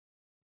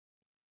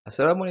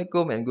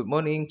Assalamualaikum and good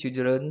morning,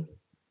 children.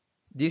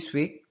 This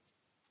week,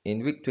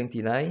 in week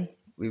 29,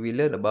 we will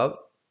learn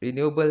about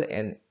renewable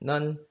and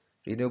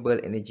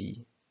non-renewable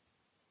energy.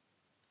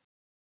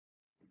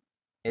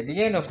 At the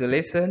end of the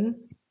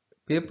lesson,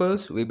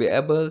 pupils will be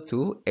able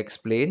to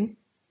explain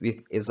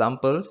with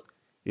examples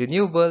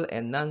renewable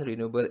and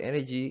non-renewable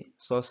energy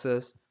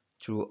sources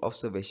through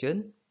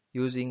observation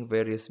using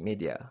various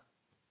media.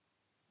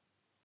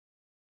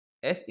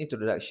 As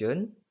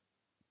introduction,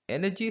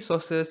 energy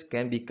sources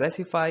can be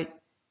classified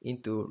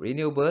into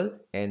renewable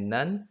and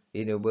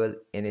non-renewable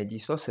energy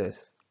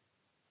sources.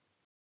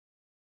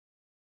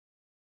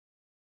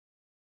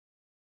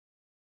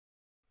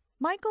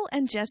 Michael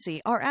and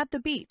Jesse are at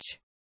the beach.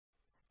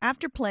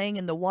 After playing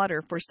in the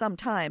water for some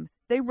time,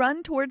 they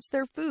run towards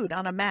their food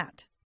on a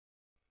mat.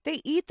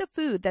 They eat the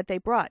food that they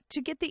brought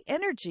to get the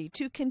energy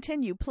to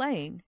continue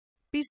playing.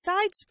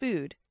 Besides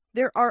food,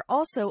 there are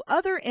also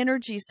other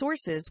energy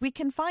sources we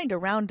can find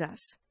around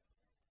us.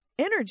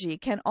 Energy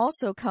can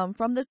also come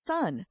from the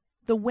sun,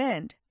 the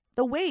wind,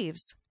 the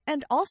waves,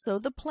 and also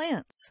the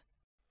plants.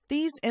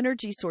 These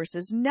energy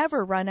sources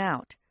never run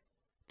out.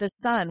 The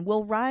sun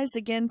will rise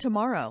again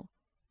tomorrow.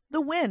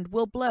 The wind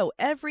will blow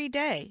every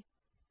day,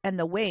 and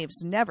the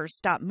waves never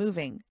stop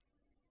moving.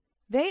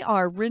 They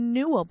are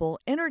renewable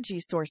energy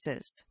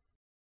sources.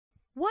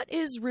 What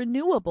is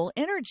renewable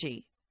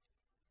energy?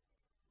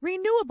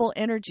 Renewable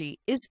energy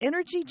is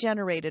energy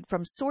generated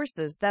from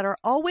sources that are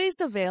always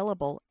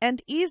available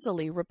and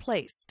easily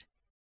replaced.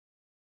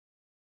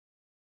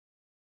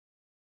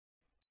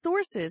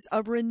 Sources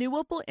of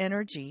renewable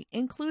energy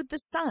include the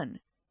sun.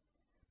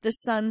 The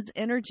sun's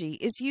energy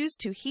is used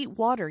to heat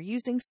water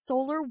using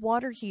solar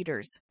water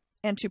heaters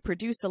and to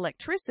produce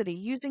electricity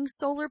using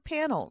solar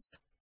panels.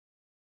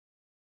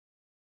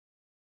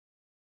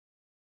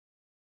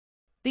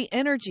 The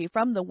energy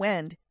from the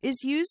wind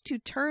is used to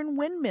turn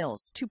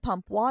windmills to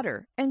pump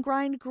water and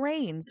grind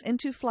grains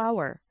into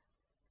flour.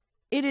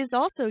 It is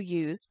also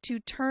used to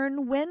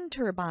turn wind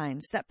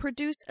turbines that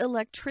produce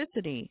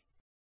electricity.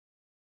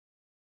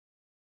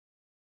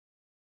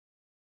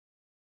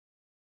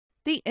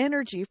 The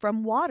energy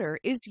from water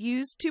is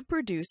used to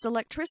produce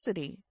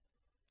electricity.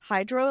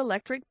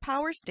 Hydroelectric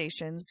power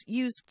stations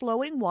use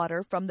flowing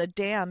water from the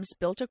dams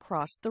built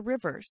across the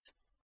rivers.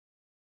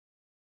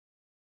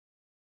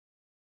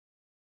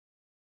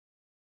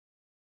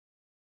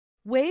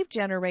 Wave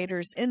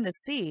generators in the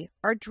sea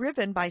are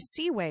driven by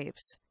sea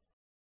waves.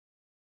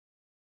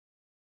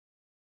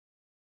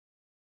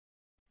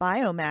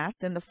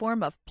 Biomass in the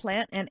form of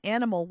plant and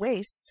animal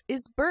wastes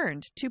is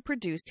burned to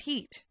produce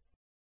heat.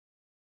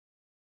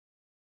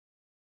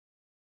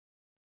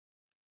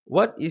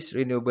 What is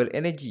renewable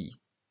energy?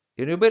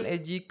 Renewable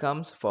energy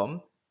comes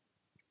from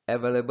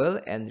available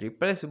and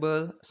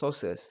replaceable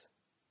sources.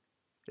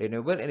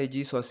 Renewable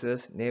energy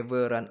sources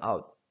never run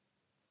out.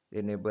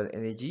 Renewable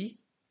energy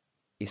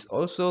is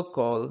also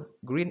called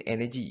green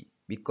energy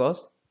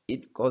because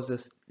it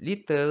causes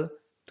little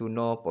to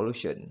no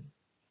pollution.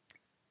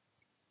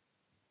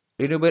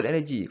 Renewable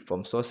energy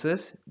from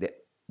sources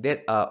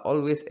that are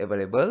always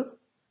available,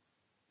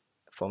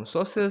 from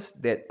sources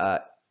that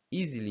are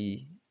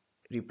easily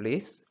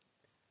replaced,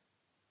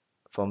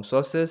 from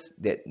sources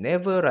that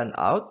never run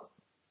out,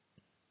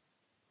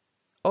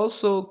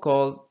 also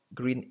called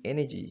green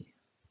energy.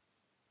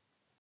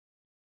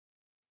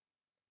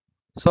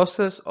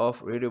 Sources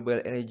of renewable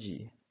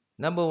energy.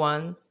 Number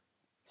 1,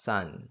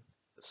 sun.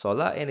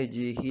 Solar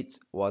energy heats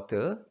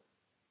water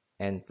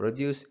and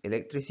produce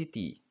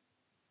electricity.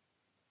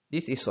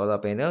 This is solar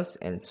panels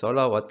and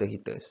solar water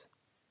heaters.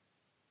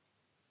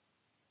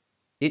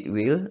 It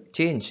will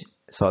change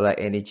solar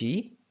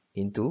energy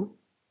into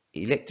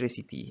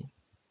electricity.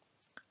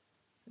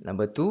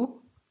 Number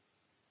 2,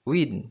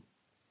 wind.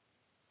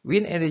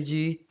 Wind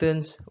energy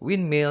turns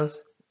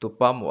windmills to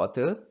pump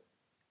water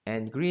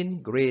and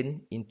green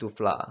grain into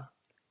flour.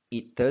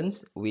 It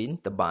turns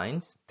wind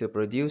turbines to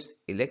produce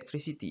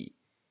electricity.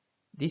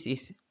 This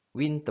is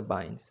wind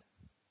turbines.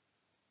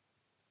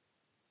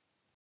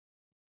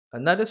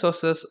 Another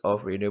source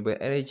of renewable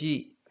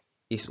energy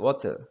is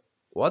water.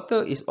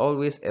 Water is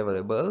always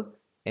available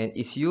and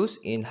is used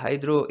in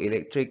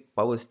hydroelectric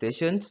power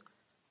stations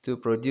to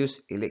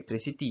produce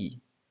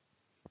electricity.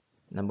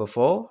 Number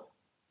 4,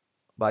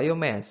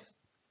 biomass.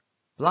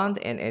 Plant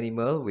and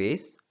animal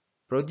waste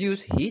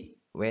produce heat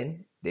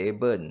when they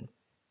burn.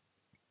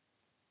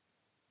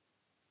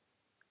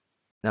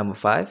 Number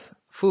 5,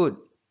 food.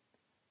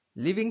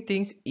 Living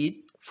things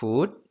eat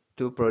food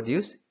to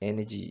produce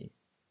energy.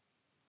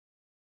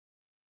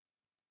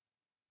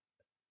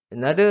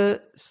 Another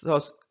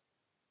source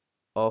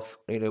of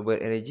renewable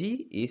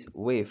energy is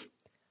wave.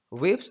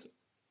 Waves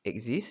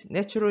exist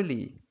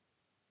naturally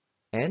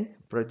and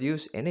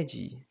produce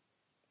energy.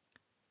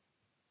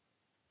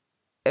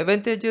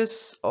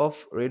 Advantages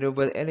of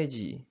renewable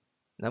energy.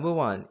 Number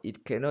 1,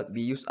 it cannot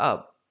be used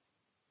up.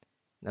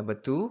 Number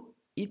 2,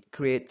 it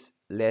creates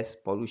less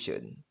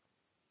pollution.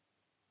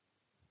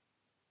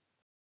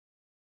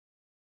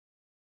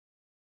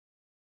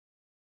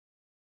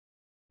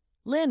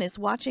 Lynn is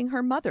watching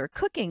her mother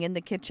cooking in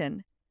the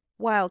kitchen.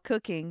 While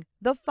cooking,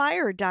 the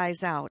fire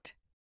dies out.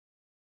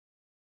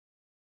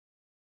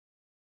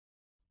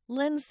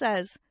 Lynn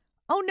says,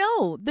 "Oh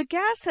no, the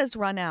gas has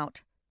run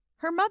out."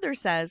 Her mother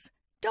says,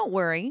 "Don't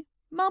worry,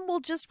 Mom will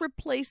just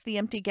replace the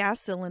empty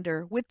gas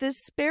cylinder with this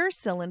spare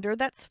cylinder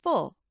that's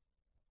full."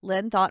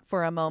 Lynn thought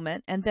for a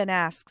moment and then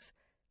asks,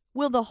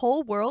 "Will the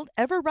whole world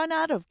ever run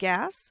out of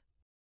gas?"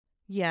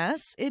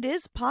 Yes, it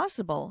is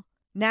possible.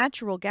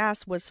 Natural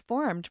gas was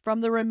formed from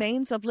the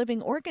remains of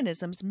living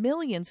organisms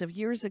millions of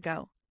years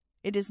ago.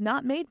 It is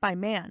not made by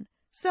man,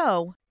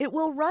 so it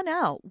will run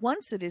out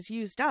once it is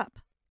used up.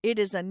 It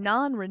is a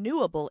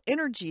non-renewable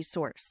energy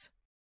source.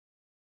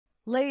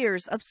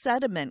 Layers of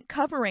sediment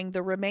covering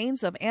the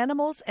remains of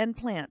animals and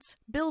plants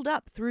build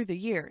up through the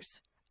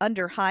years.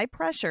 Under high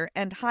pressure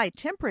and high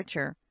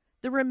temperature,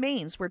 the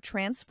remains were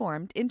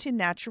transformed into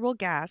natural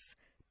gas,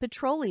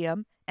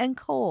 petroleum, and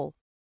coal.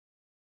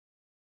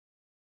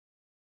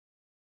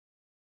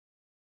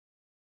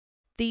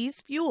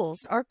 These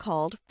fuels are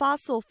called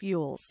fossil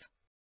fuels.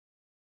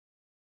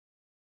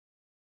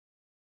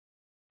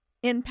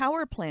 In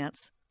power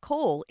plants,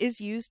 coal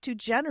is used to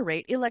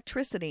generate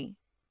electricity.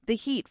 The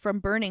heat from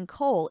burning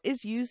coal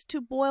is used to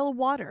boil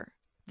water.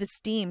 The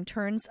steam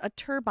turns a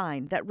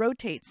turbine that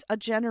rotates a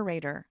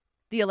generator.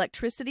 The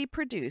electricity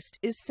produced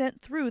is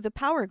sent through the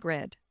power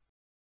grid.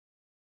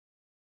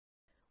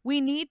 We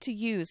need to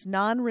use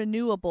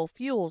non-renewable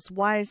fuels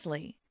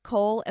wisely.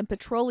 Coal and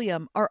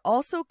petroleum are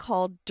also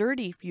called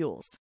dirty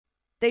fuels.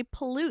 They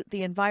pollute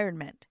the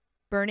environment.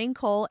 Burning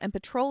coal and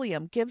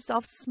petroleum gives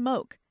off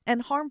smoke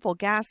and harmful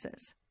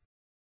gases.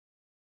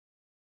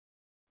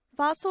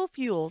 Fossil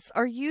fuels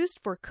are used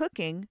for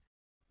cooking,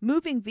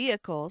 moving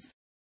vehicles,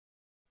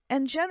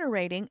 and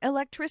generating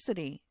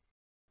electricity.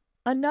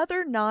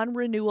 Another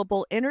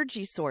non-renewable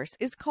energy source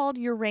is called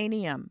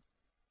uranium.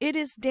 It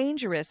is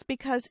dangerous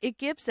because it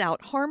gives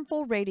out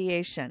harmful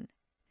radiation.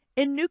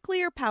 In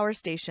nuclear power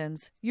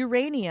stations,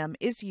 uranium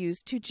is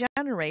used to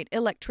generate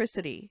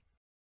electricity.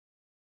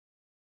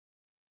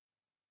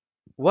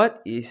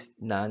 What is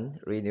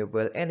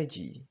non-renewable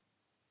energy?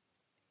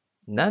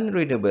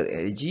 Non-renewable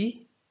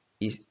energy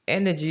is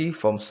energy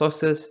from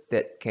sources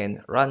that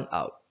can run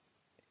out.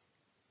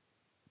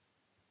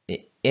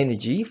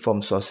 Energy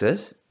from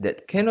sources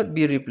that cannot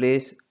be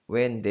replaced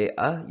when they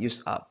are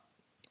used up.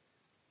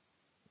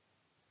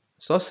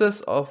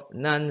 Sources of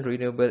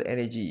non-renewable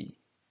energy,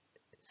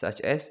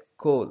 such as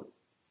coal.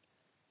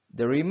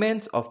 The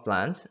remains of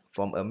plants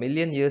from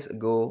 1,000,000 years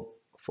ago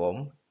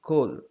form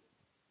coal.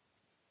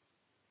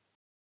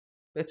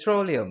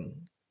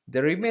 Petroleum.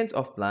 The remains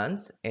of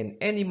plants and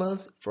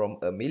animals from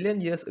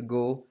 1,000,000 years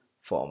ago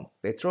form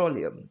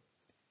petroleum.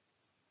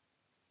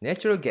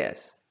 Natural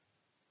gas.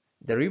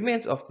 The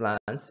remains of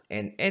plants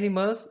and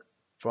animals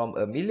from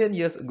 1,000,000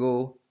 years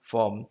ago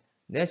form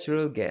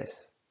natural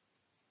gas.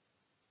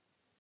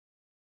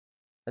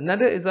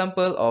 Another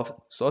example of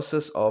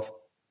sources of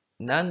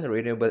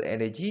non-renewable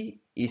energy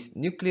is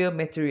nuclear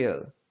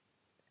material.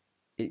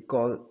 It's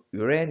called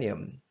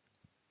uranium.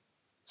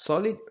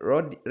 Solid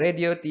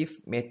radioactive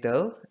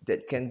metal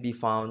that can be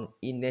found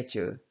in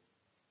nature.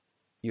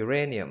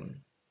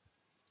 Uranium.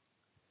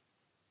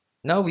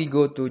 Now we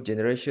go to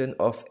generation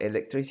of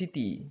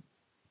electricity.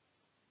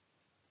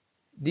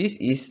 This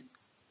is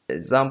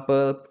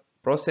example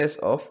process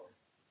of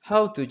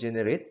how to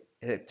generate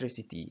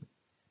electricity.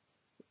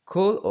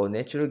 Coal or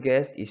natural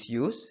gas is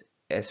used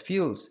as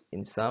fuels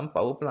in some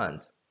power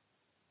plants.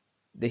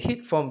 The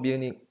heat from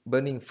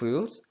burning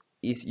fuels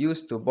is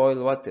used to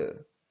boil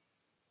water.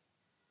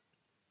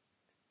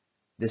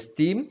 The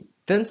steam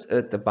turns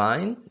a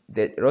turbine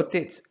that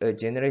rotates a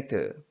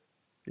generator.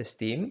 The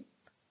steam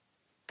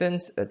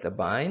turns a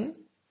turbine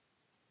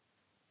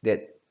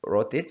that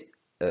rotates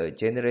a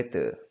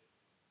generator.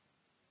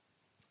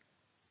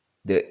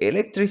 The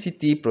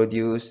electricity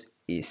produced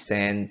is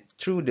sent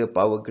through the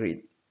power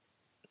grid.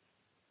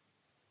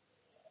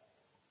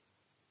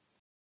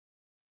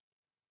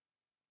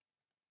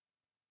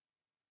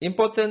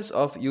 Importance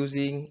of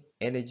using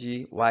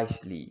energy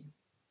wisely.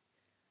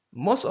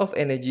 Most of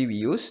energy we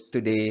use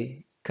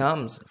today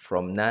comes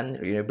from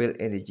non-renewable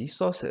energy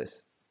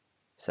sources,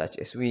 such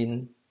as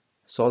wind,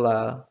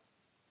 solar,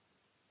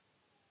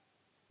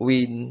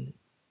 wind,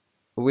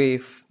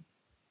 wave.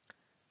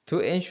 To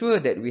ensure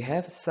that we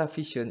have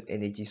sufficient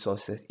energy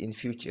sources in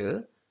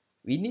future,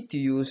 we need to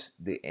use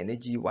the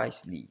energy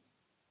wisely.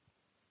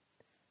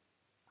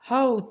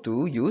 How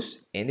to use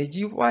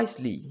energy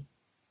wisely?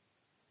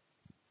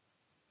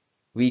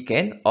 We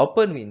can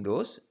open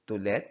windows to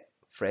let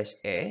fresh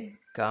air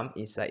come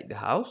inside the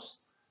house,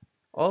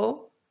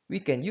 or we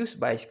can use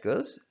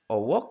bicycles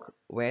or walk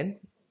when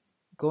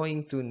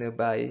going to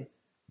nearby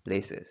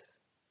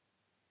places.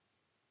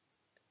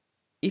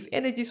 If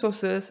energy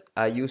sources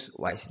are used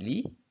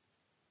wisely,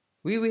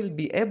 we will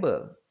be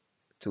able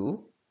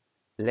to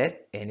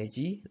let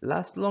energy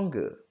last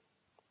longer.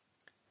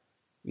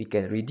 We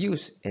can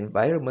reduce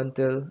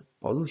environmental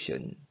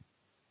pollution.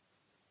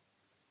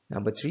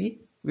 Number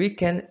 3, we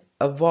can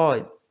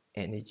avoid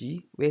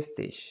energy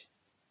wastage.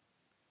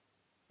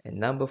 And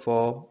number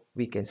 4,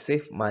 we can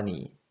save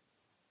money.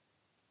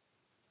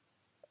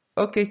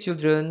 Okay,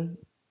 children,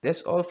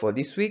 that's all for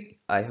this week.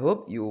 I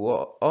hope you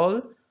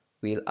all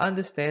will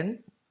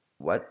understand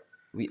what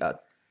we are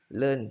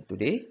learned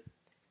today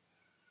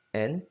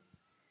and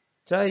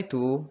try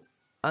to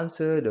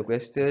answer the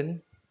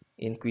question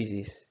in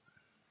quizzes.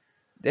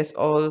 That's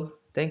all.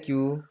 Thank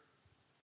you.